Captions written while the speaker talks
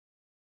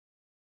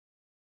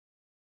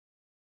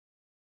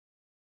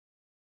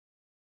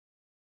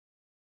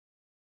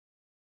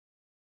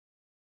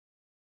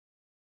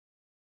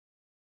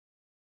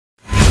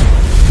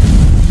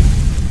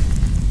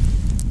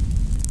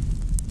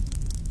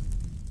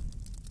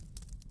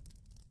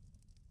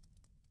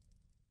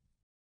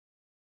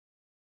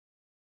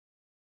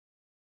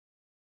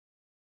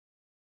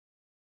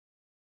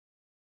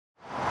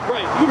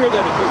hear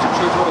that in Christian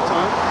church all the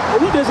time. But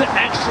what does it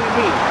actually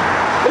mean?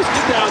 Let's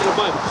get that out of the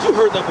Bible, because you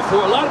heard that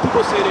before. A lot of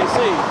people say they're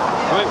saved,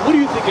 right? What do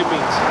you think it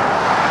means?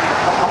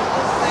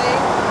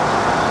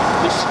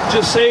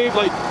 Just saved,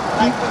 like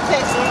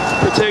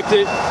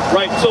protected,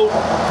 right? So,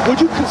 would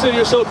you consider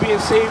yourself being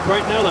saved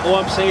right now? Like, oh,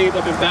 I'm saved,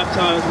 I've been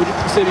baptized. Would you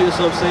consider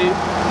yourself saved?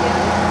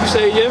 You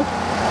say, yeah?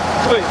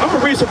 Wait, I'm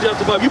gonna read something out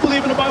the Bible. You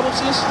believe in the Bible,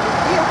 sis?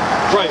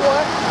 Yeah. Right.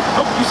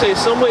 You say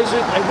some ways,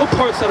 like what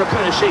parts that are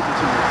kind of shaky to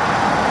you?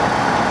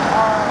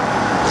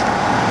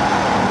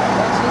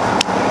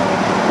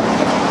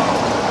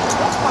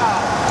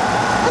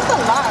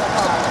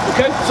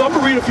 Okay, so I'm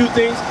gonna read a few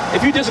things.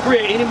 If you disagree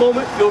at any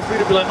moment, feel free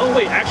to be like, oh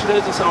wait, actually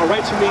that doesn't sound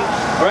right to me.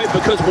 All right,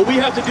 because what we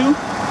have to do,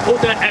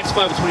 hold that Acts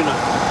 5:29.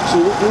 So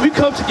when we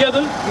come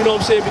together, you know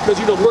what I'm saying, because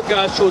you know we're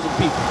God's chosen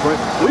people, right?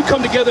 When we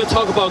come together and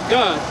talk about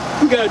God,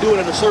 we gotta do it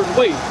in a certain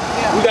way.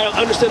 Yeah. We gotta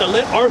understand and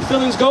let our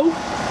feelings go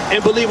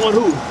and believe on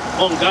who?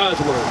 On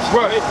God's words.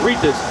 Right. Read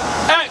this.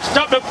 Acts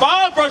chapter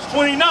 5 verse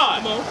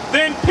 29.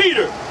 Then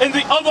Peter and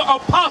the other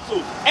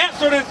apostles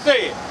answered and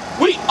said,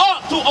 we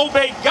ought to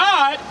obey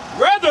God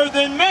rather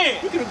than man.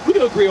 We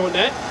can agree on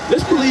that.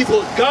 Let's believe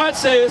what God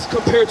says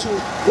compared to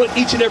what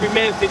each and every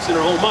man thinks in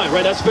their own mind,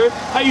 right? That's fair.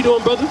 How you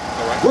doing, brother?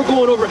 Right. We're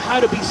going over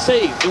how to be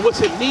saved and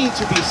what's it mean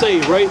to be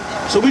saved, right?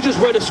 So we just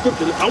read a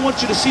scripture. I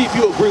want you to see if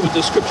you agree with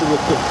this scripture real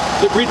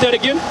quick. Read that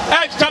again.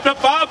 Acts chapter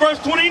 5 verse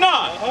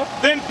 29.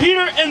 Then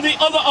Peter and the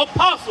other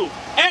apostles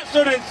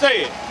answered and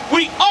said,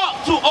 we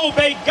ought to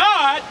obey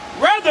God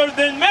rather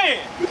than man.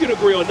 We can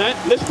agree on that.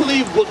 Let's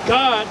believe what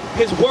God,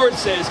 his word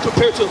says,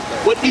 compared to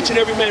what each and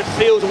every man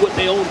feels and what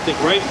they own think,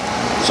 right?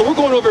 So we're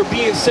going over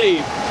being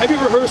saved. Have you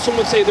ever heard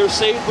someone say they're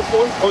saved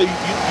before? Or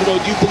you know,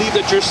 do you believe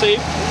that you're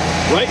saved?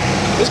 Right?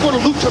 Let's go to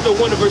Luke chapter 1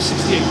 and verse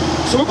 68.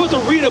 So we're about to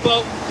read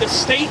about the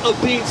state of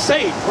being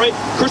saved, right?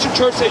 Christian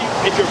church say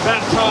if you're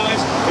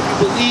baptized, if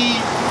you believe,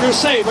 you're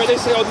saved, right? They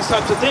say all these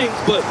types of things,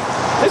 but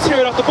let's hear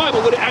it out the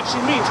Bible, what it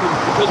actually means,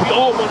 because we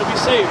all want to be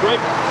saved,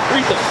 right?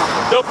 Read that.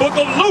 The book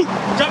of Luke,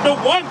 chapter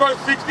 1, verse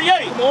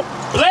 68.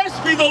 Blessed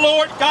be the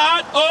Lord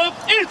God of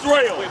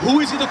Israel. Wait,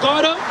 who is he the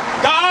God of?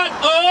 God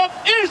of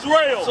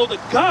Israel. So the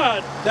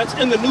God that's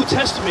in the New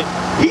Testament,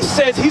 he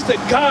says he's the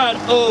God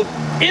of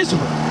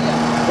Israel,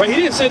 right?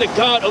 He didn't say the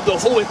God of the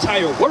whole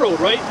entire world,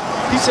 right?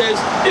 He says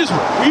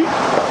Israel.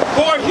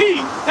 For he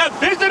hath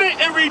visited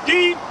and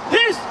redeemed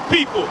his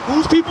people.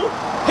 Whose people?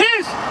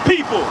 His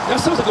people.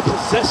 That sounds like a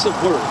possessive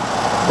word,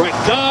 right?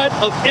 God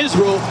of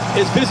Israel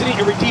is visiting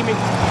and redeeming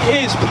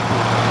his people.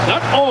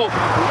 Not all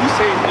people. He's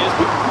saying his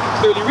people. You can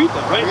clearly read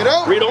that, right?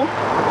 Read on.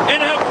 And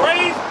have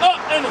raised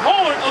up an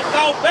horn of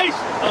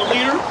salvation. A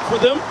leader for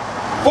them.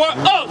 For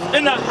us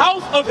in the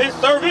house of his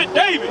servant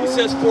David. He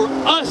says for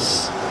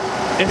us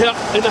in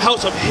the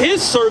house of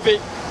his servant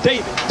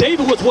David.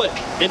 David was what?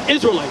 An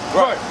Israelite.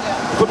 Right.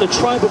 From the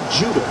tribe of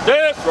Judah.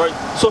 That's right.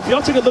 So if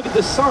y'all take a look at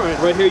this sign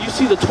right here, you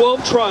see the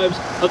 12 tribes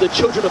of the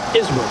children of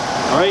Israel.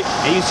 All right?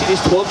 And you see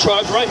these 12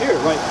 tribes right here,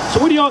 right? So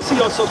where do y'all see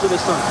yourselves in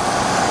this sign?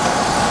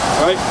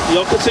 All right? Do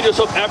y'all consider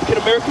yourself African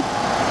American?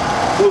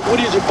 What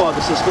is your father,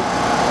 sister?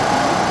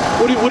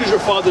 What is your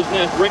father's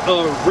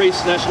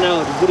race,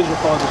 nationality? What is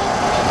your father's?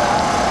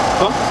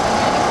 Huh?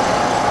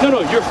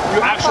 No, your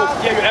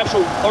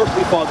actual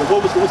earthly father.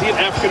 Was he an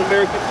African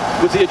American?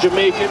 Was he a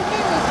Jamaican?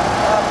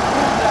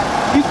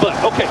 He's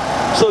black. Okay,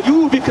 so you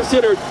would be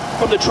considered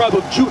from the tribe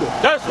of Judah.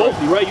 That's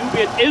mostly, right? You would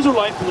be an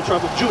Israelite from the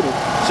tribe of Judah.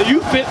 So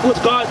you fit what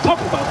God's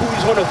talking about, who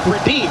He's going to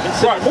redeem and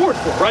send more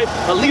for, right?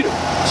 A leader.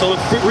 So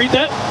read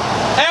that.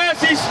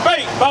 As He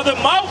spake by the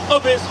mouth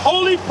of His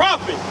holy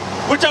prophet,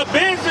 which have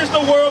been since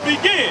the world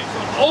began.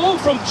 All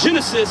from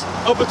Genesis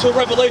up until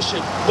Revelation,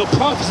 the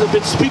prophets have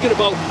been speaking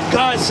about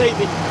God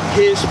saving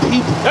His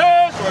people.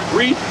 That's right.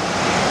 Read.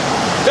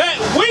 That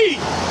we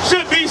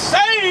should be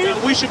saved.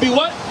 That we should be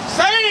what?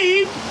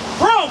 Saved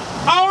from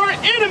our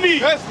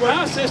enemies. That's right.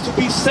 God says to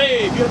be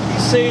saved, you have to be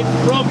saved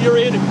from your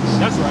enemies.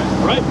 That's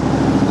right. Right?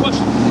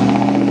 Question.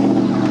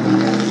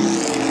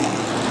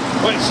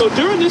 Right, so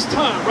during this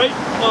time, right,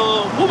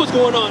 what was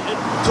going on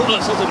to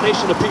us as a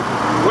nation of people?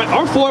 Right,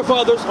 our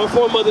forefathers, our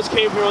foremothers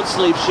came here on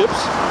slave ships.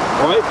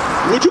 All right,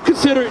 would you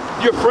consider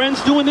your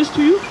friends doing this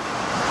to you,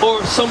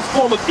 or some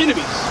form of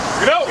enemies?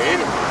 No,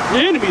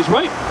 your enemies,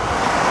 right?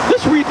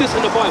 Let's read this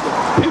in the Bible.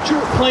 Picture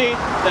plain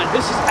that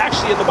this is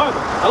actually in the Bible.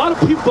 A lot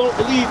of people don't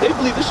believe, they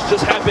believe this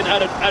just happened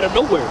out of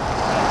nowhere.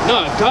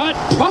 Nah, God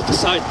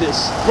prophesied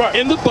this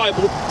in the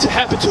Bible to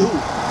happen to who?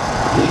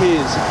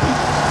 His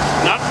people.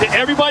 Not that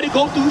everybody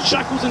go through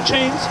shackles and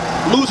chains,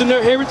 losing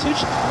their heritage,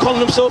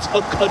 calling themselves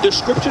a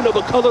description of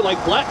a color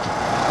like black,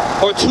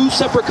 or two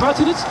separate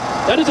continents.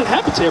 That doesn't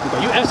happen to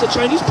everybody. You ask a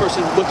Chinese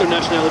person what their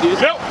nationality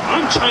is. Yep.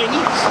 I'm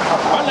Chinese.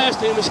 My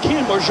last name is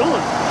Kim or Jean.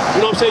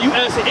 You know what I'm saying? You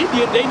ask an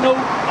Indian, they know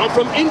I'm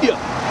from India.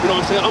 You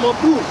know what I'm saying? I'm a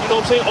Boo. You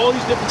know what I'm saying? All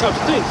these different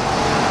types of things.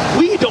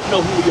 We don't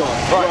know who we are.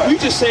 Right. We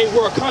just say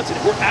we're a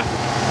continent. We're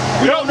African.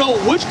 We don't know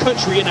which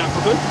country in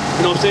Africa.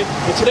 You know what I'm saying?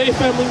 And today,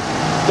 family,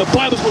 the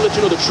Bible's going to let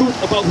you know the truth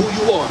about who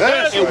you are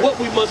and what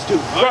we must do.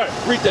 All right.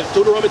 Read that.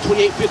 Deuteronomy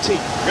 28:15.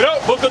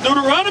 Book of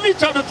Deuteronomy,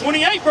 chapter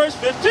 28, verse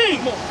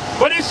 15.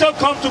 But it shall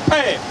come to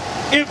pass,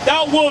 if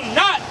thou wilt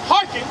not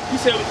hearken. He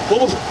said,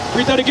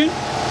 read that again.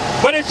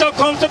 But it shall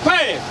come to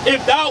pass,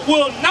 if thou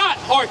wilt not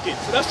hearken.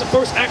 So that's the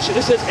first action.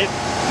 It says, and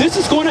this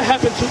is going to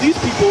happen to these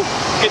people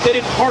if they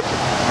didn't hearken.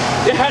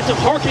 They had to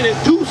hearken and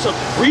do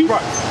something. Read.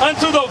 Right.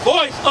 Unto the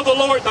voice of the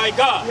Lord thy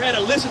God. You had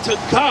to listen to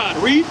God.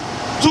 Read.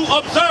 To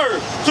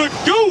observe, to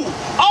do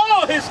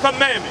all his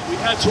commandments. We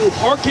had to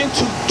hearken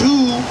to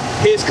do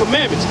his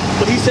commandments.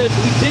 But he said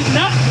we did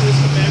not do his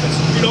commandments.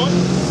 You know it?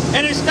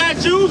 And his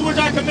statutes which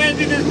I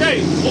command thee this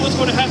day. What was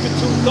going to happen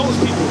to those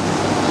people?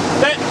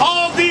 That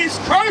all these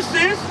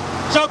curses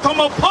shall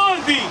come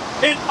upon thee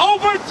and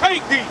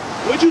overtake thee.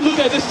 Would you look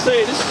at this and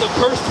say this is a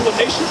curse to a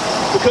nation?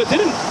 Because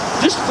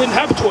this didn't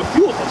happen to a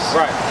few of us.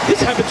 Right.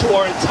 This happened to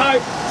our entire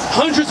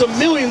hundreds of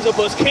millions of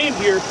us came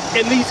here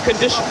in these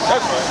conditions.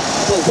 That's right.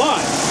 But why?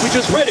 We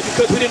just read it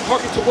because we didn't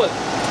hearken to what?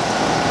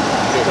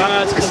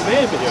 God's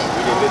commandments.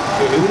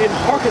 We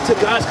didn't hearken to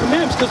God's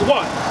commandments. Because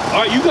why?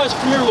 All right, you guys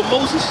familiar with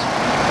Moses?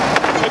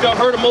 Have y'all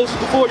heard of Moses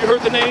before? You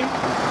heard the name?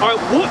 All right,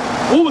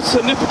 what was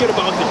significant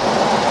about him?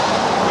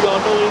 Y'all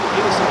know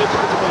any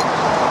significance about him?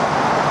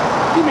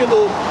 Give me a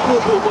little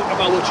bit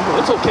about what you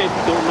know. It's okay if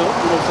you don't know.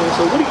 You know what I'm saying?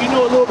 So what do you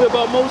know a little bit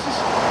about Moses?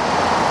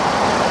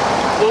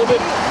 A little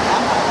bit?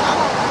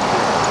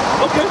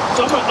 Okay,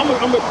 so I'm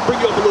gonna bring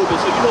you up a little bit.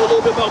 So you know a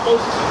little bit about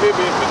Moses?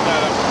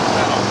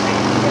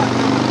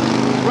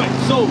 Right,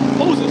 so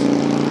Moses,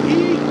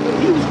 when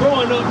he was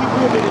growing up, he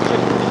grew up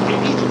in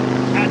Egypt.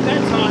 At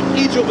that time,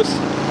 Egypt was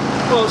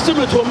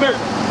similar to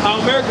America. How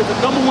America is the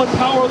 #1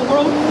 power of the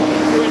world.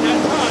 During that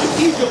time,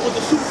 Egypt was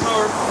the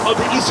superpower of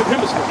the Eastern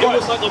Hemisphere. It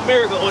was like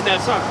America on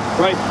that side,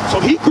 right? So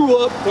he grew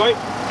up, right,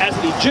 as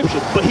an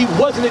Egyptian, but he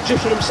was an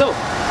Egyptian himself.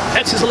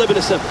 Exodus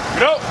 11:7.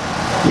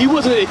 He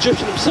wasn't an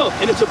Egyptian himself,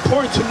 and it's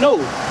important to know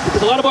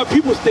because a lot of our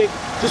people think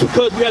just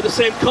because we have the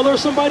same color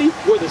as somebody,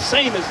 we're the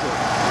same as them.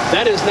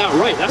 That is not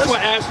right. That's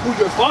why I asked who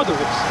your father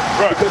is.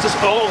 Right. Because it's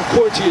all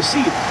according to your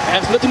seed. It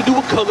has nothing to do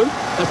with color.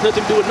 It has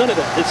nothing to do with none of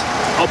that. It's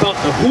about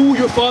who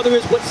your father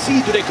is, what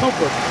seed do they come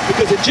from.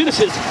 Because in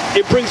Genesis,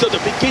 it brings up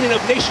the beginning of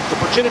nations, the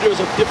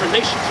progenitors of different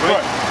nations,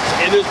 right?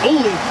 And there's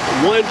only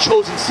one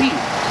chosen seed,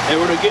 and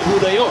we're going to get who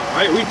they are,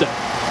 right? Read that.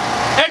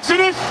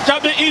 Exodus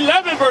chapter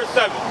 11 verse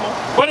 7.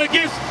 But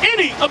against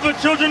any of the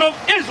children of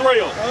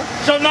Israel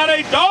shall not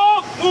a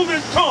dog move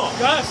his tongue.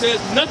 God says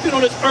nothing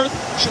on this earth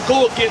should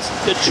go against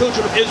the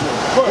children of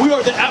Israel. We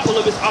are the apple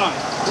of his eye.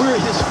 We're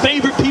his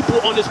favorite people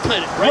on this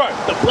planet, right?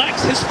 The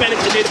blacks,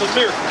 Hispanics, and Native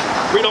Americans.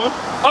 Read on.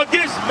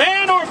 Against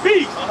man or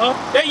beast,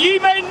 that ye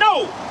may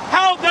know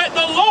how that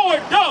the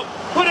Lord doth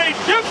put a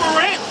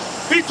difference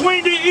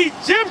between the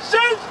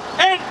Egyptians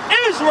and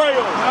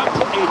Israel. God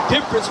put a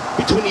difference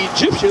between the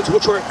Egyptians,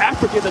 which were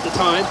Africans at the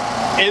time,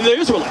 and the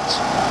Israelites,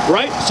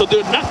 right? So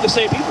they're not the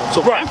same people.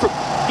 So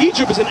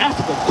Egypt is in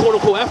Africa, quote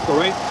unquote Africa,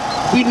 right?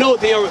 We know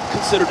they are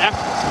considered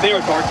Africans. They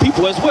are dark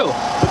people as well.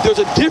 But there's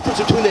a difference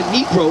between the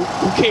Negro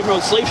who came here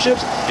on slave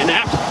ships and the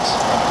Africans.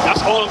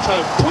 That's all I'm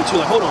trying to point to.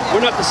 Like, hold on,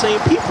 we're not the same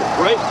people,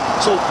 right?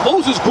 So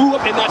Moses grew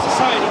up in that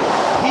society.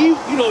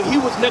 He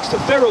was next to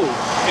Pharaoh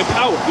in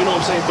power, you know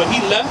what I'm saying? But he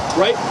left,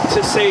 right, to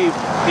save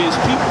his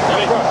people,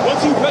 right?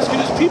 Once he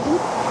rescued his people,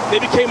 they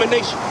became a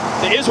nation.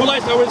 The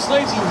Israelites that were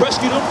enslaved, he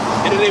rescued them,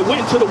 and then they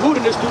went into the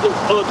wilderness through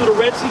the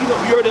Red Sea. You know,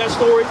 you heard that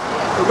story,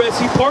 the Red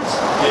Sea parts,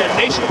 and a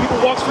nation of people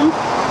walks through.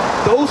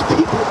 Those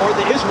people are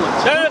the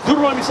Israelites.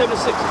 Deuteronomy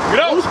 7:6.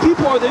 Those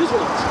people are the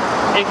Israelites.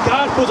 And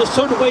God feels a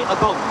certain way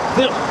about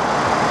them.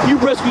 He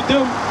rescued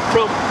them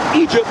from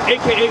Egypt,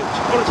 aka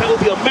one time will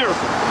be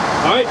America.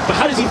 Alright? But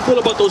how does he feel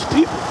about those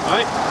people?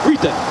 Alright? Read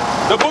that.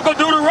 The book of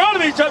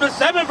Deuteronomy, chapter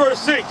 7, verse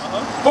 6.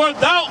 For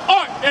thou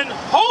art an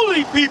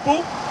holy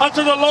people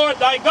unto the Lord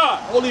thy God.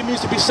 Holy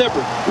means to be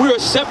separate. We are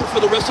separate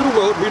from the rest of the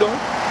world. Read on.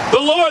 The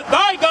Lord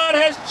thy God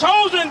has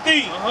chosen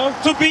thee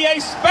to be a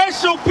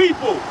special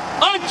people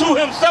unto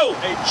himself.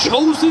 A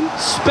chosen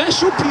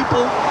special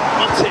people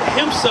unto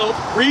himself.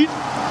 Read.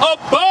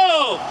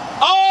 Above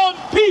all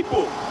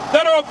people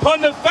that are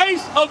upon the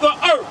face of the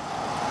earth.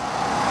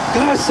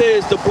 God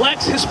says the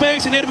blacks,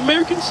 Hispanics, and Native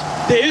Americans,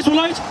 the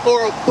Israelites,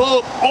 are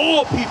above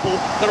all people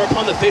that are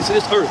upon the face of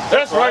this earth.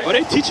 That's right. Are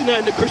they teaching that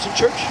in the Christian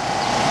church?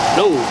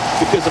 No,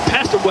 because the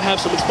pastor will have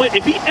some explaining.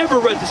 If he ever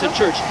read this in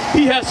church,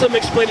 he has some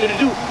explaining to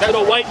do. To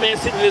the white man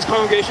sitting in his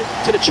congregation,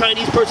 to the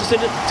Chinese person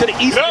sitting, to the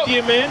East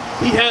Indian man,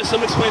 he has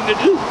some explaining to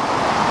do.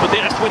 But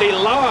that's where they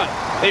lie.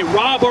 They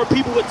rob our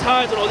people with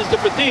tithes and all these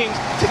different things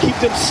to keep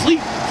them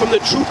asleep from the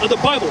truth of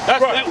the Bible.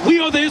 That's right. That we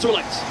are the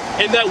Israelites.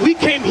 And that we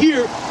came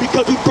here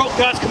because we broke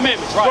God's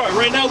commandments.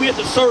 Right now we have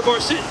to serve our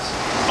sins.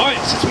 All right,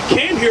 since we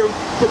came here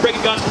for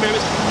breaking God's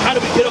commandments, how do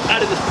we get up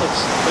out of this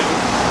place?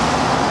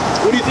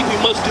 What do you think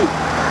we must do?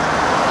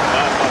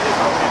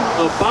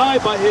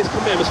 Abide by his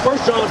commandments. 1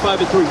 John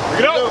 5:3.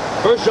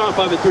 1 John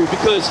 5:3.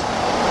 Because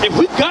If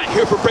we got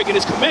here for breaking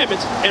his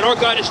commandments and our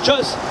God is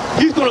just,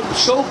 he's going to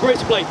show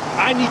grace. Like,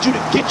 I need you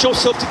to get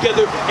yourself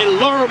together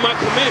and learn my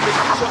commandments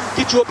so I can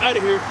get you up out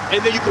of here,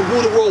 and then you can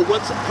rule the world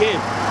once again.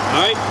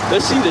 All right,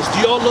 let's see this.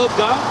 Do y'all love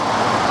God?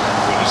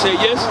 You say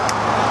yes.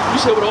 You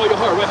say with all your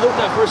heart, right? Hold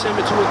that 1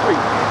 Samuel 2 and 3.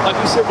 Like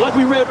we said, like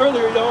we read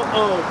earlier, y'all.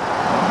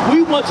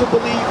 We want to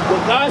believe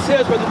what God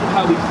says rather than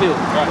how we feel.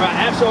 Right?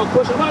 I ask y'all a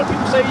question. A lot of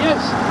people say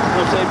yes. You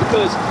know what I'm saying?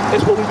 Because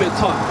it's what we've been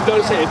taught. You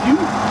know what I'm saying? If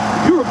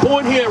you were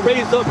born here and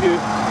raised up here,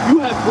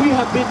 we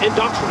have been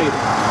indoctrinated.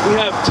 We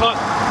have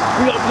taught.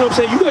 You know what I'm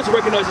saying? You guys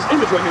recognize this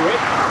image right here,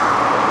 right?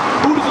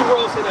 Who does the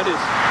world say that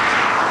is?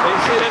 They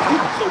say that's you.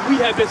 So we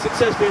have been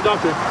successfully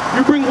indoctrinated.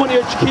 You bring one of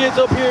your kids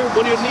up here,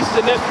 one of your nieces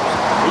and nephews,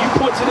 and you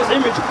point to this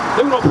image,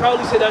 they're going to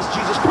proudly say that's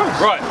Jesus Christ.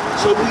 Right.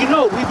 So we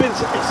know we've been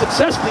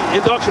successfully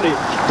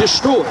indoctrinated,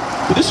 destroyed.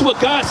 But this is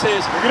what God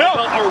says about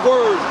our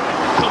words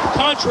come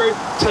contrary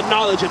to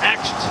knowledge and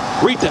actions.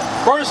 Read that.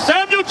 1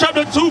 Samuel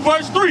chapter 2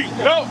 verse 3.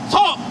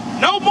 Talk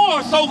no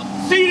more so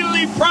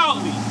exceedingly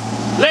proudly.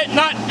 Let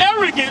not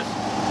arrogance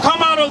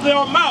come out of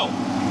their mouth.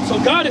 So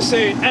God is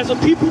saying, as a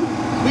people,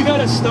 we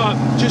gotta stop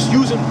just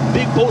using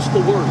big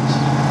boastful words.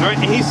 All right,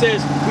 and he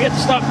says we have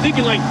to stop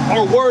thinking like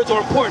our words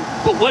are important,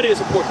 but what is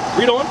important?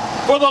 Read on.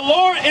 For the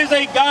Lord is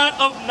a God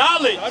of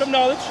knowledge. God of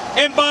knowledge.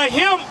 And by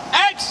him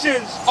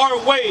actions are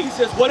weighed. He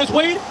says, what is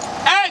weighed?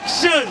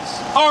 Actions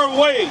are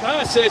weighed.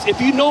 God says,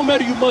 if you know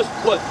better, you must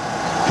what?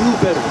 Do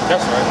better.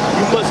 That's right.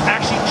 You must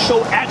actually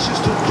show actions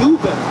to do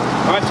better.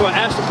 All right, so I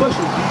asked the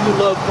question, do you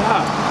love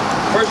God?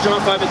 1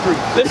 John 5 and 3.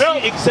 Let's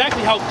see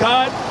exactly how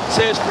God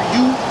says for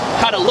you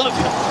how to love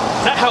him.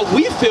 Not how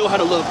we feel how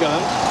to love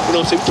God. You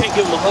know what I'm saying? We can't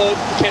give him a hug.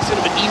 We can't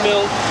send him an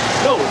email.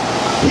 No.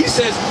 He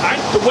says,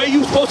 the way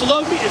you're supposed to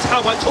love me is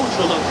how I told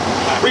you to love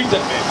me. Read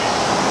that, man.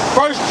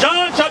 1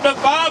 John chapter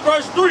 5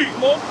 verse 3.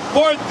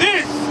 For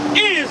this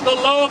is the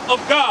love of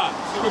God.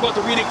 So we're about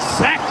to read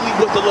exactly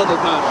what the love of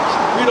God is.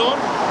 Read on.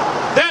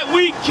 That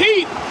we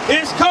keep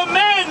his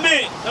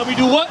commandments. Now we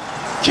do what?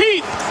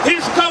 Keep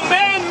his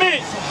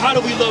commandments. So how do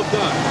we love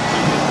God?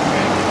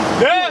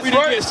 That's read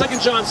it again,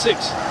 2 John 6.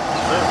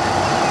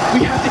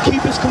 We have to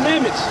keep his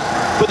commandments.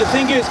 But the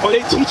thing is, are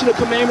they teaching the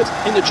commandments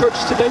in the churches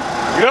today?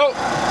 Yep.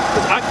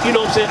 Because you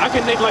know what I'm saying? I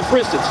can name, like, for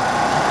instance,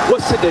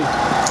 what's today?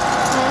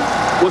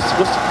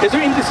 Is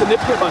there anything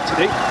significant about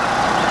today?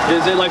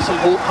 Is there like some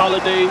old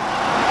holiday?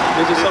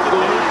 Is there something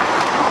going on?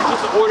 It's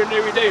just an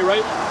ordinary day,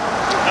 right?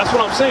 That's what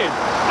I'm saying.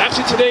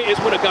 Actually, today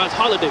is one of God's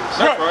holidays.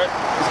 That's right.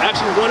 It's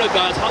actually one of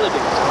God's holidays,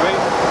 right?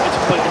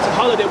 But it's a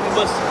holiday we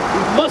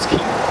must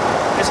keep.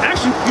 It's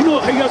actually, you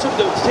know, how you guys heard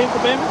the Ten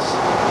Commandments?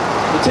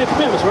 The Ten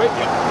Commandments, right?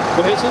 Yeah.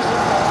 Go ahead, sister.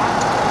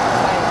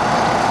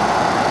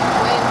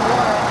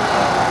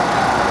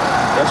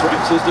 That's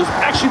right. So there's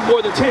actually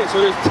more than 10.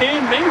 So there's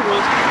 10 main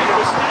ones, and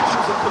there's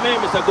statutes and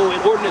commandments that go in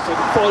ordinance that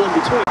fall in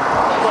between.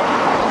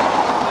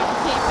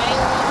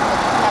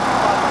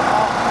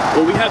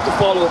 Well, we have to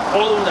follow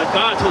all of them that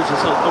God told us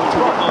to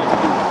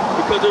do.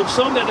 Because there were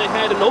some that they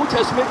had in the Old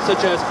Testament,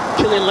 such as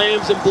killing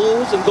lambs and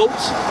bulls and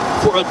goats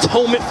for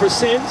atonement for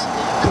sins,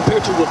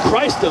 compared to what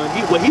Christ done.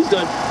 What he's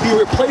done, he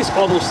replaced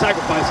all those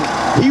sacrifices.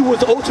 He was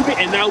the ultimate,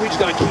 and now we just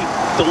gotta keep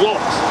the laws.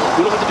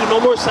 We don't have to do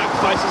no more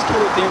sacrifices,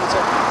 killing things, you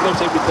know what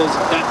I'm saying, because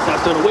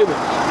that's done away with.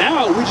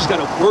 Now we just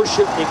gotta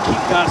worship and keep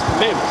God's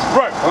commandments.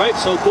 Right. All right,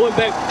 so going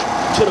back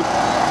to the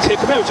Ten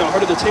Commandments, y'all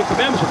heard of the Ten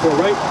Commandments before,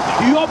 right?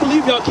 Do y'all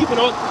believe y'all keeping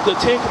all the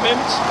 10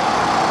 commandments?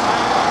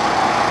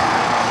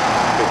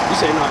 You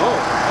say not all.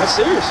 That's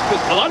serious,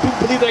 because a lot of people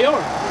believe they are.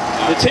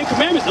 The 10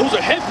 Commandments, those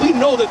are heavy. We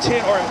know the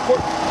 10 are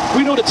important.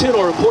 We know the 10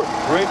 are important,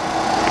 right?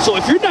 So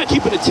if you're not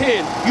keeping the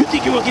 10, you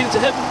think you're going to get into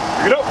heaven?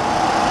 You know.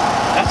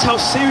 That's how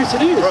serious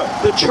it is. Right.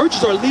 The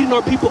churches are leading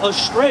our people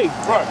astray.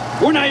 Right.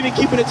 We're not even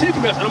keeping the 10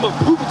 Commandments, and I'm going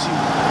to prove it to you.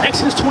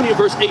 Exodus 20 and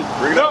verse 8.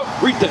 Read it up.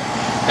 Read that.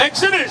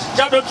 Exodus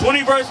chapter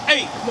 20 verse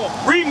 8.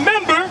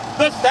 Remember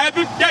the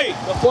Sabbath day.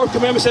 The fourth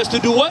commandment says to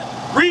do what?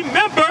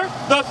 Remember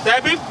the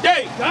Sabbath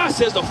day. God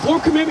says the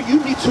fourth commandment, you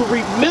need to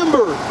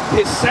remember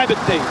his Sabbath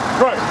day.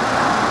 Right.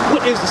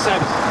 What is the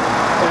Sabbath?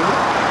 Family?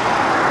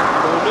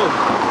 I don't know.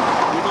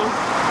 You know?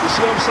 You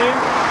see what I'm saying?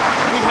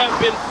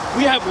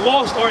 We have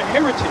lost our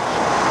heritage.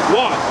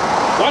 Why?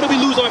 Why did we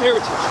lose our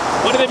heritage?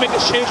 Why did they make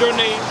us change our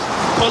names?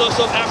 Call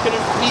ourselves African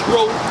and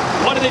Negro?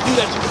 Why did they do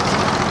that to us?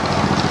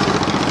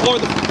 Or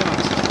the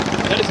gods.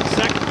 That is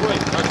exactly right.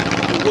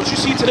 And what you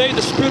see today,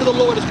 the Spirit of the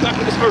Lord is back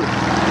on this earth.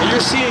 And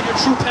you're seeing your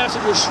true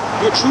pastors,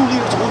 your true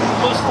leaders who you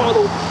must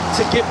follow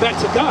to get back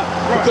to God.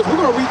 Right. Because we're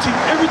going to read to you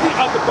everything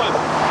out the Bible.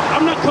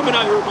 I'm not coming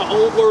out here with my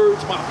own words,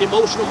 my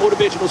emotional,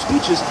 motivational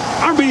speeches.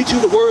 I'm reading to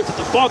you the words that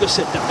the Father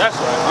sent down. That's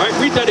right. All right,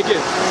 read that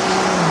again.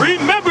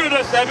 Remember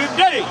the Sabbath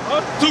day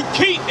to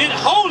keep it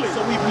holy.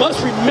 So we must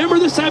remember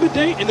the Sabbath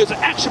day, and there's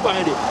an action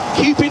behind it.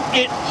 Keeping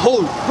it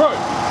holy. Right.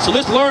 So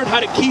let's learn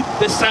how to keep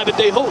the Sabbath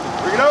day holy.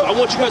 So I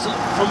want you guys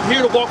from here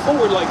to walk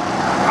forward like,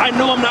 I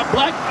know I'm not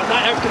black, I'm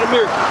not African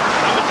American.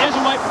 I'm an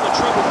Israelite from the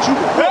tribe of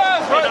Judah.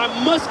 That's right. And I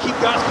must keep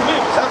God's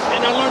commandments.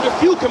 And I learned a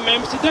few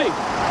commandments today.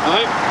 All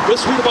right,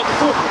 let's read about the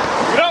fourth one.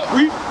 You know,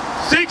 Read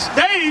 6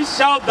 days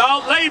shalt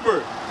thou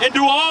labor and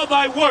do all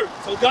thy work.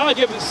 So God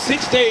gave us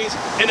 6 days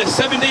and a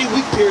 7-day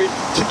week period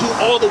to do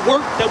all the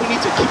work that we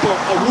need to keep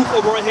a roof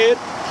over our head,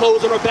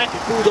 clothes on our back,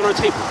 and food on our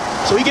table.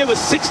 So he gave us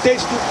 6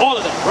 days to do all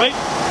of that, right?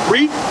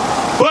 Read.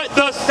 But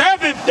the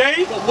seventh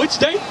day, Which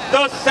day?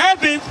 the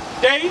seventh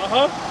day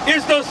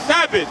is the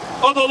Sabbath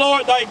of the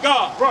Lord thy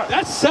God. Right.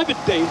 That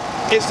 7th day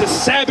is the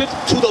Sabbath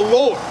to the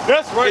Lord.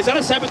 That's right. Is that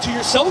a Sabbath to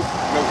yourself?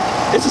 No.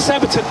 It's a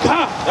Sabbath to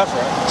God. That's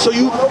right. So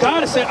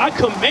God has said, I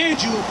command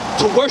you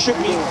to worship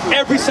me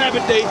every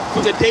Sabbath day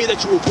from the day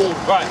that you were born.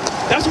 Right.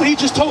 That's what he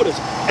just told us.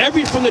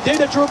 From the day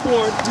that you were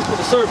born, you're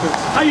supposed to serve him.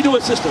 How you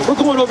doing, sister? We're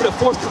going over the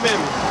 4th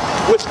commandment,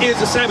 which is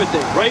the Sabbath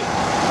day, right?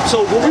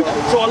 So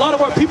a lot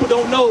of our people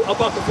don't know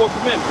about the 4th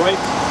commandment, right?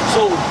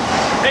 So,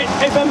 hey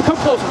family, come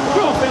closer.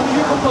 We're all family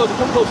here, come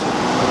closer.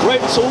 Right?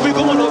 So we're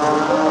going over.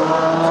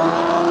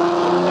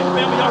 Hey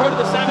family, y'all heard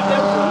of the Sabbath day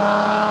before?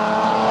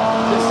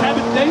 The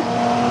Sabbath day?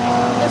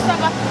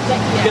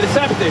 Yeah, the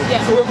Sabbath day.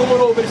 Yeah. So we're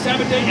going over the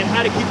Sabbath day and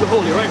how to keep it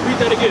holy, right? Read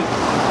that again.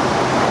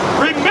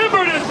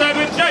 Remember the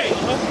seventh day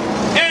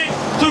and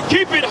to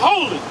keep it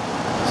holy.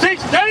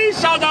 6 days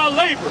shalt thou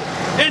labor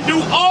and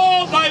do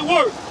all thy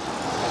work.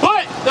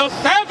 But the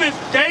Sabbath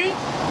day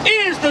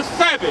is the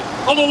Sabbath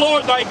of the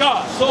Lord thy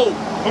God. So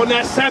on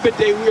that Sabbath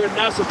day, we are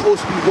not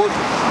supposed to be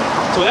working.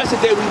 So that's the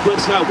day we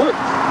must not work.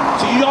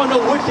 So you all know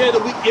which day of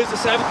the week is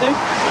the Sabbath day?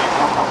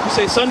 You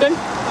say Sunday?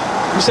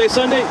 You say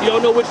Sunday? You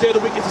all know which day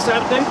of the week is the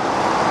Sabbath day?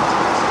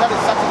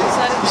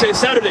 You say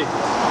Saturday.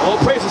 All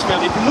praises,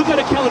 family. If you look at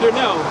a calendar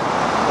now,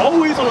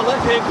 always on the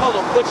left-hand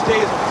column, which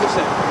day is which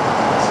day?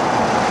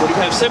 Well, you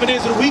have 7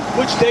 days of the week.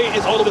 Which day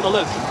is all the way on the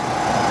left?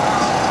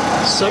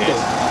 Sunday.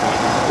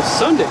 It's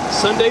Sunday.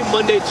 Sunday,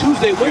 Monday,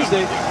 Tuesday,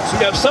 Wednesday. So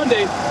you have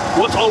Sunday.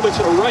 What's all the way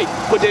to the right?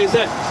 What day is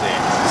that?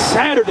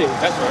 Saturday.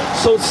 That's right.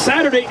 So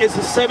Saturday is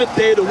the 7th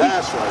day of the week.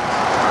 That's right.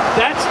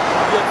 That's,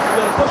 you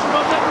got a question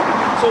about that?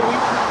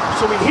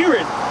 So we hear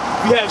it.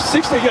 You have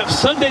 6 days. You have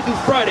Sunday through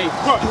Friday.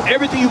 Do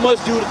everything you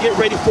must do to get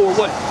ready for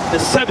what? The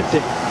 7th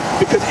day.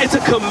 Because it's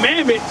a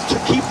commandment to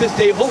keep this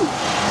day holy,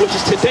 which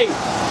is today.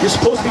 You're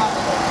supposed to be.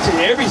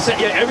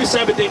 Every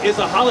Sabbath day is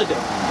a holiday.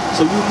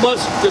 So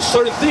there's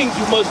certain things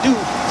you must do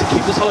to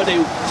keep this holiday.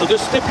 So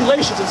there's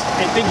stipulations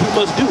and things you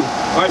must do.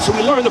 All right, so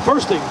we learned the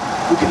first thing.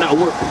 We cannot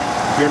work.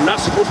 You're not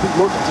supposed to be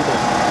working today.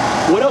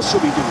 What else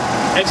should we do?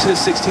 Exodus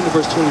 16 and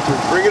verse 23.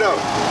 Bring it up.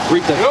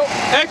 Read that.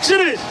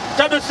 Exodus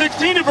chapter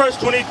 16 and verse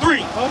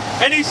 23.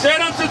 And he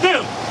said unto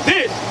them,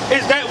 this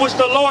is that which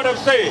the Lord hath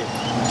said.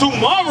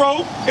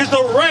 Tomorrow is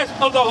the rest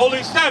of the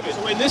holy Sabbath.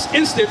 So in this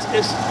instance,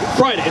 it's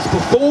Friday. It's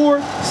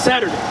before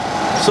Saturday.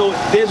 So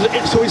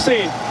he's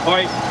saying, all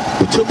right,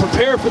 to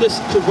prepare for this,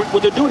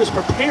 what they're doing is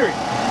preparing.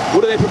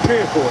 What are they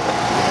preparing for?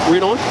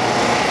 Read on.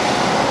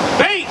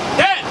 Bake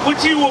that which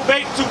you will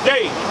bake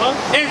today,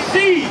 and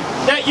see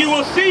that you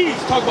will seize.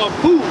 Talk about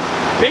food.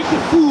 Bake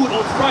the food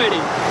on Friday.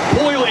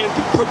 Boil and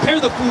prepare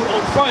the food on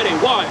Friday.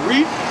 Why?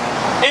 Read.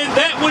 And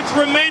that which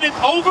remaineth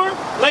over,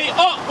 lay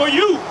up for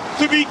you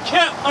to be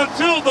kept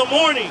until the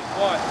morning.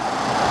 Why?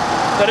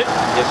 Is that it?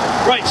 Yes, sir.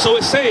 Right, so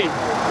it's saying,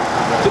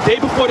 the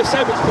day before the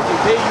Sabbath is the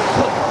day you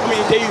cook.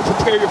 The day you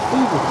prepare your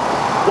food.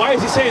 Why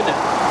is he saying that?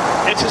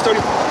 Exodus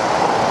 34.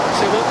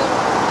 Say what?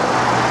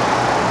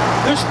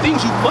 There's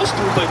things you must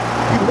do, but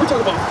we're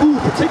talking about food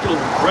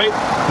particularly, right?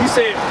 He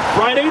said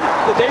Friday,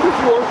 the day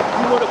before,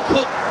 you want to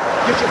cook,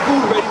 get your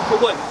food ready for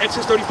what?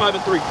 Exodus 35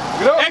 and 3.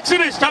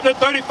 Exodus chapter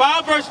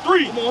 35 verse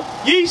 3.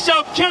 Ye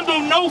shall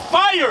kindle no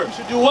fire. You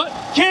should do what?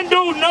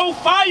 Kindle no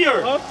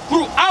fire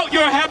throughout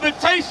your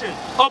habitation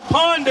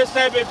upon the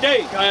Sabbath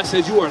day. God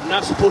says you are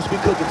not supposed to be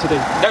cooking today.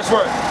 That's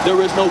right.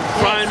 There is no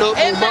frying up,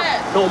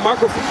 no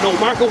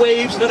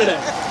microwaves, none of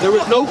that. There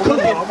is no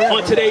cooking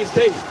on today's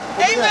day.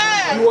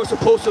 Amen. You are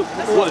supposed to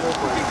what?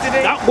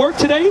 Not work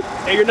today,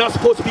 and you're not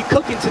supposed to be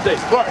cooking today.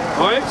 Right.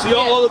 All right. So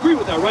y'all all agree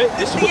with that, right?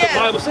 This is what the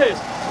Bible says.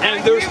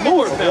 And there's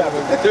more,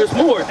 family. There's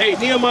more. Hey,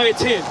 Nehemiah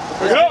 10.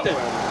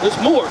 There's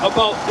more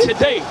about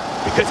today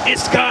because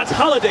it's God's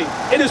holiday.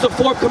 It is the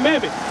 4th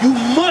commandment. You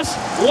must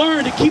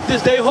learn to keep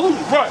this day holy.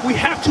 Right. We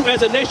have to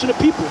as a nation of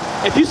people.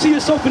 If you see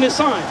yourself in this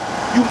sign,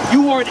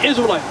 you are an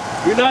Israelite.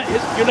 You're not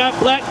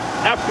black,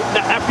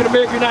 African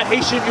American, you're not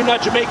Haitian, you're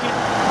not Jamaican.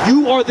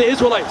 You are the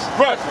Israelites.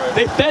 Right.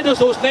 They fed us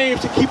those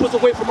names to keep us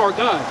away from our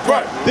God.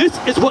 Right. This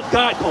is what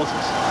God calls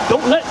us.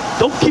 Don't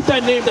keep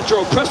that name that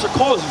your oppressor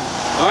calls you.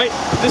 All right.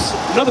 But this is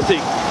another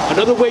thing.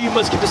 Another way you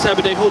must keep the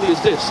Sabbath day holy is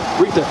this.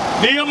 Read that.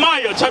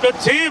 Nehemiah chapter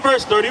 10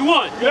 verse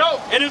 31.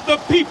 And if the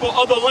people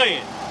of the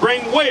land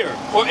bring ware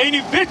or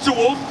any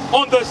victuals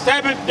on the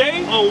Sabbath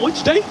day. On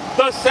which day?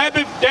 The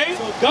Sabbath day.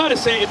 So God is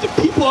saying, if the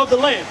people of the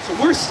land, so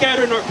we're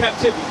scattered in our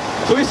captivity.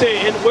 So he's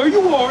saying, and where you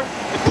are,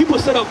 if people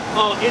set up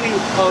any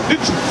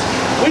victuals,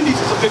 Wendy's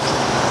is a victual.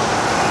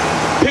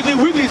 Piggly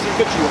Wiggly's is a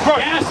victual.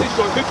 Gas stations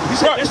are a victual. He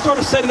said, they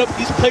started setting up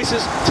these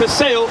places to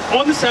sell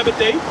on the Sabbath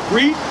day.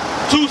 Read.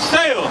 To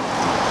sell,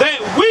 that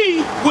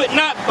we would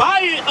not buy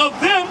it of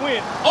them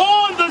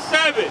on the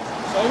Sabbath.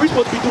 So are we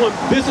supposed to be doing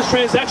business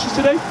transactions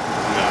today?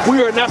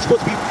 We are not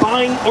supposed to be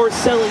buying or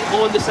selling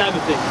on the Sabbath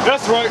day.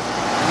 That's right.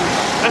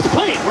 That's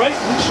plain, right?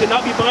 We should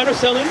not be buying or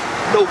selling,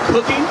 no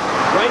cooking,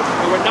 right?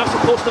 And we're not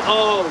supposed to,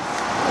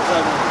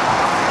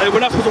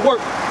 we're not supposed to work.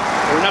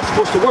 We're not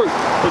supposed to work.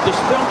 But the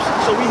stumps,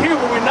 so we hear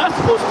what we're not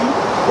supposed to do.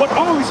 What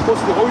are we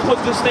supposed to do? Are we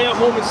supposed to just stay at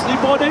home and sleep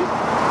all day?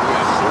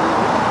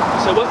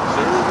 Say what?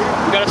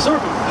 We gotta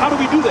serve him. How do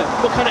we do that?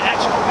 What kind of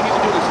action do we need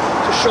to do this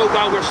to show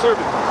God we're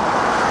serving?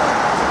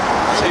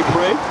 Say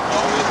pray.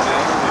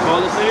 All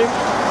the same.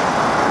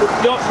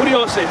 What do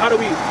y'all say? What are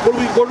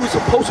we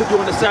supposed to do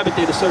on the Sabbath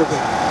day to serve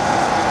him?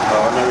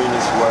 Honoring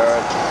his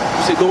word.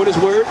 You say go in his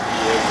word?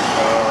 Yes.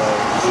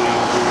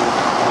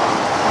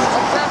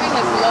 Observing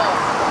his law.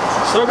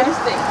 Serving?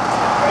 Resting.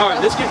 All right,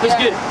 let's get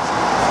it.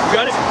 You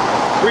got it?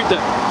 Read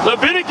that.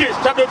 Leviticus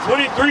chapter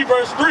 23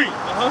 verse 3.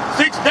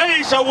 6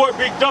 days shall work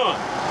be done,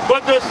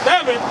 but the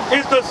seventh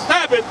is the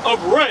Sabbath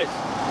of rest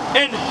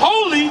and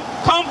holy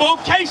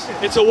convocation.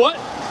 It's a what?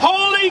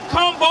 Holy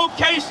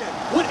convocation.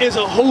 What is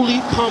a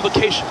holy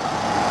convocation?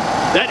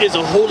 That is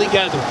a holy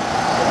gathering.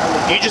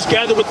 You just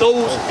gather with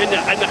those in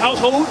the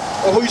household,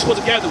 or who are you supposed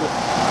to gather with?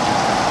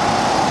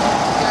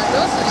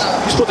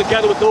 You're supposed to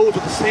gather with those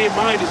with the same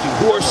mind as you,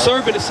 who are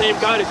serving the same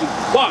God as you.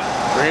 Why?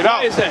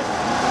 Why is that?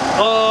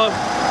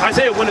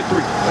 Isaiah 1 and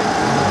 3.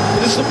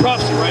 This is a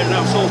prophecy right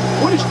now. So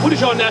what is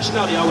your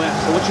nationality, I would ask?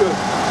 So what's your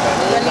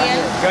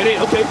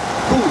Ghanaian? Okay,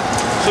 cool.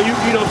 So you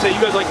know what I'm saying,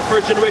 you guys like the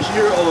first generation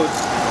here, or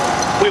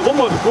wait, one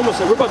more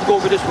second. We're about to go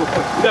over this real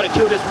quick. We gotta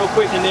kill this real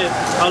quick and then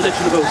I'll let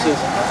you know what it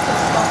says.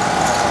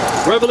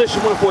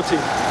 Revelation 1:14.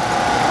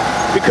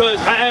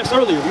 Because I asked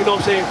earlier, you know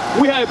what I'm saying,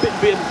 we have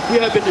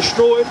been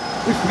destroyed,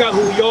 we forgot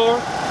who we are,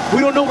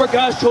 we don't know where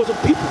God's chosen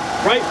people,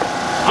 right?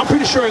 I'm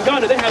pretty sure in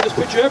Ghana they have this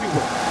picture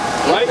everywhere.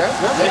 Right?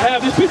 They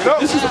have this picture.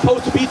 This is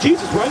supposed to be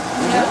Jesus, right?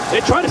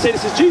 They try to say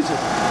this is Jesus.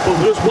 But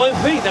there's one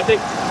thing that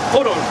they,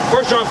 hold on,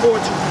 1 John 4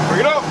 and 2.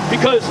 Bring it up.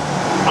 Because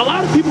a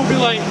lot of people be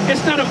like,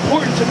 it's not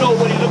important to know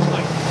what he looks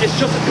like. It's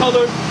just a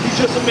color, he's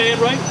just a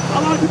man, right?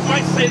 A lot of people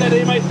might say that,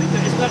 they might think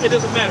that. It's not, it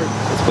doesn't matter.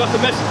 It's about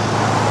the message.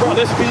 Bro,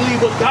 let's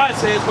believe what God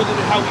says rather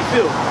than how we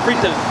feel. Read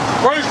that.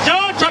 1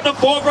 John chapter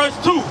 4 verse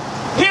 2.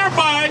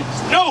 Hereby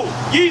know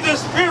ye the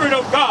Spirit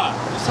of God.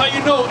 That's how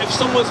you know if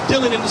someone's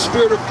dealing in the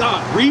Spirit of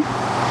God. Read.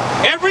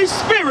 Every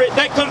spirit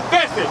that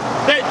confesses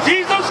that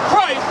Jesus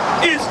Christ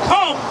is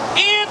come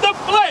in the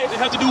flesh. They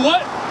have to do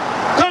what?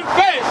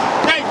 Confess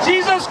that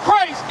Jesus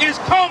Christ is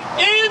come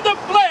in the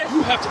flesh.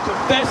 You have to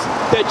confess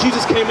that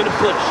Jesus came in the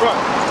flesh. Right.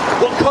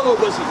 What color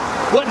was he?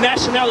 What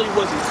nationality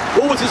was he?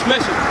 What was his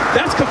message?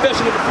 That's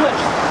confession in the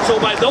flesh. So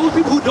by those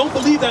people who don't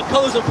believe that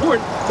color is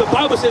important, the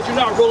Bible says you're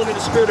not rolling in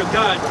the Spirit of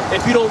God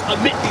if you don't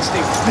admit these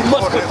things. You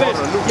must confess.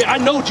 Yeah, I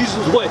know Jesus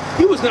was what?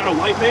 He was not a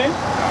white man.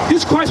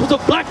 Jesus Christ was a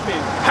black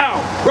man. How?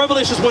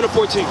 Revelations 1 and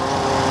 14.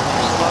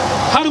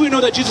 How do we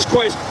know that Jesus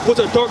Christ was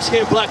a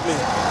dark-skinned black man?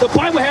 The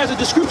Bible has a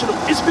description of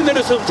him. It's been there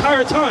this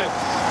entire time.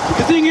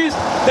 The thing is,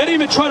 they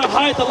didn't even try to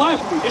hide the lie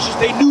from me. It's just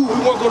they knew we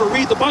weren't going to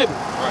read the Bible.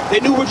 They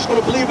knew we're just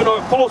going to believe in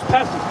our false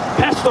pastors.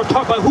 Pastors are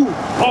taught by who?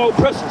 Our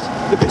oppressors.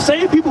 The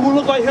same people who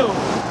look like him,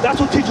 that's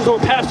what teaches our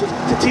pastors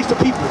to teach the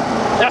people.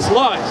 That's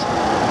lies.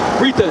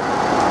 Read that.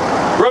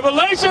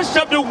 Revelation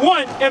chapter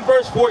 1 and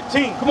verse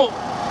 14. Come on.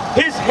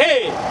 His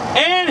head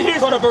and his...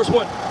 Start at verse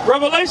 1.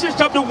 Revelation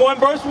chapter 1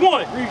 verse 1.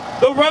 Read.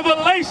 The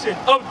revelation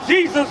of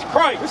Jesus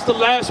Christ. It's the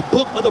last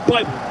book of the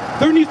Bible.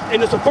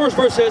 And it's the first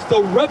verse says,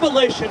 the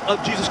revelation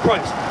of Jesus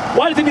Christ.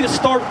 Why does it need to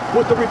start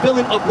with the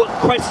revealing of what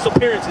Christ's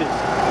appearance is?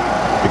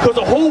 Because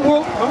the whole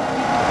world...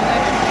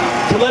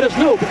 To let us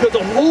know, because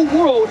the whole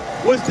world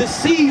was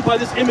deceived by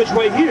this image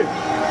right here.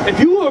 If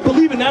you are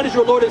believing that is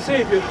your Lord and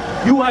Savior,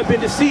 you have been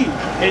deceived.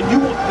 And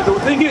the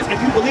thing is, if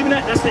you believe in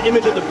that, that's the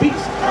image of the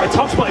beast. It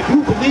talks about if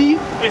you believe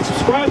and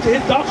subscribe to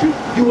his doctrine,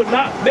 you will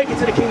not make it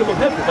to the kingdom of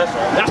heaven.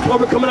 That's why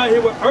we're coming out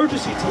here with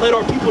urgency to let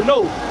our people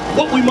know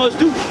what we must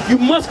do. You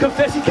must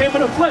confess he came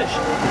in the flesh.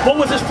 What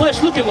was his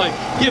flesh looking like?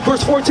 Yeah,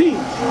 verse 14.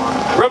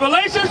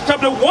 Revelation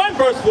chapter 1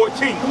 verse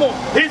 14. Come on.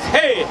 His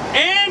head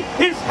and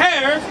his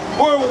hairs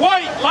were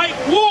white like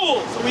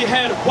wool. So we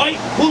had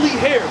white, woolly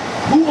hair.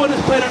 Who on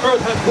this planet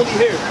Earth has woolly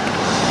hair?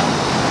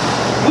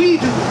 We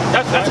do.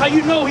 That's how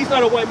you know he's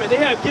not a white man. They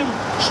have given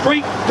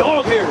straight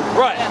dog hair.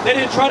 Right. They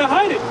didn't try to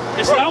hide it.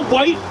 It's not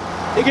white.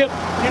 They get,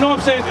 you know what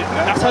I'm saying?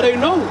 That's how they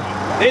know.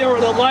 They are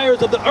the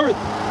liars of the earth.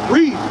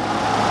 Read.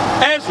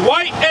 As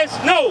white as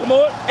snow,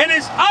 and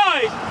his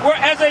eyes were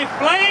as a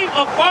flame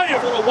of fire.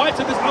 So the whites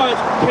of his eyes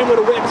came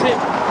with a red tint.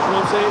 You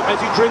know what I'm saying? As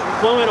you drink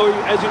wine or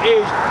as you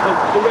age,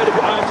 the red of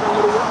your eyes turn a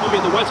little red. I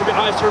mean, the whites of your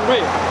eyes turn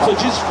red. So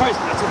Jesus Christ,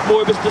 that's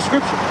more of his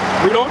description.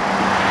 Read on.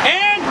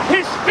 And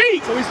his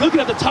feet. So he's looking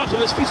at the tops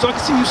of his feet, so I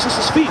can see you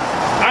sister's feet.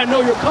 I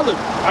know your color.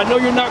 I know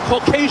you're not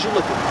Caucasian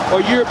looking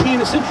or European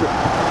eccentric,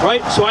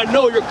 right? So I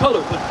know your color.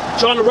 But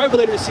John the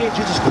Revelator is seeing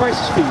Jesus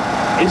Christ's feet.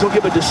 And he's going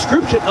to give a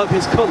description of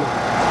his color.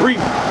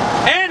 Read.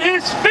 And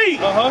his feet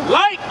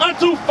like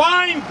unto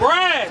fine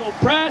brass. So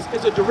brass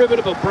is a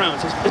derivative of brown.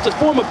 It's a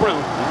form of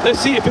brown. Let's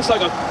see if it's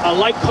like a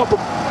light copper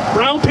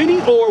brown penny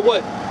or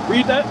what.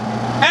 Read that.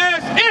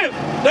 As if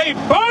they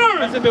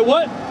burn. As if it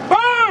what?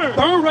 Burn.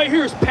 Burn right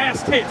here is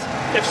past tense.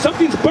 If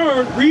something's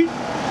burned, read.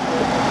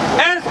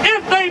 as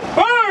if they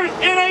burn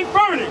in a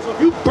furnace. So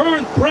if you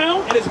burn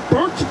brown and it's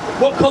burnt,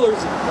 what color is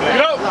it?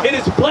 Yep. It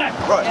is black.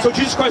 Right. So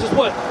Jesus Christ is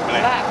what?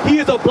 Black. He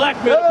is a black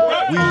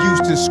man. We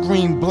used to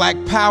scream black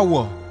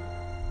power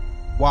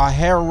while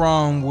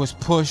heroin was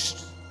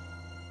pushed.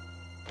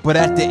 But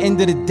at the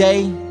end of the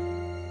day,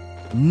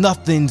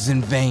 nothing's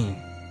in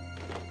vain.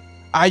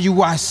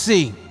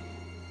 IUIC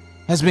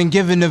has been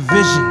given a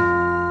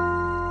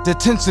vision. The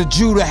tents of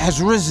Judah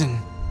has risen.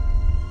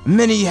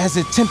 Many has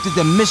attempted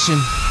the mission.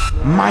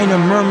 Minor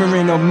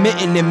murmuring,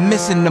 omitting, and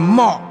missing the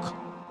mark.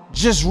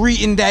 Just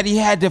reading that he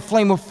had the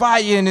flame of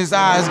fire in his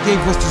eyes gave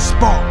us the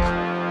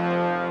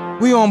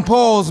spark. We on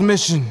Paul's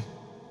mission.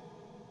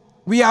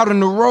 We out on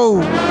the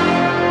road,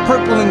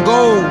 purple and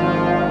gold.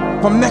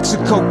 From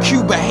Mexico,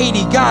 Cuba,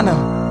 Haiti,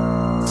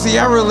 Ghana,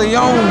 Sierra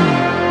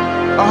Leone.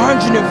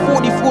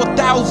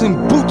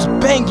 144,000 boots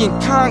banging,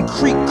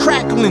 concrete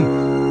crackling.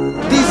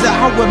 These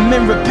are our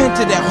men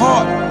repented at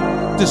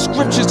heart. The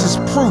scriptures is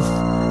proof.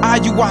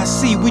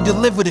 IUIC, we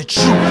deliver the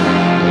truth.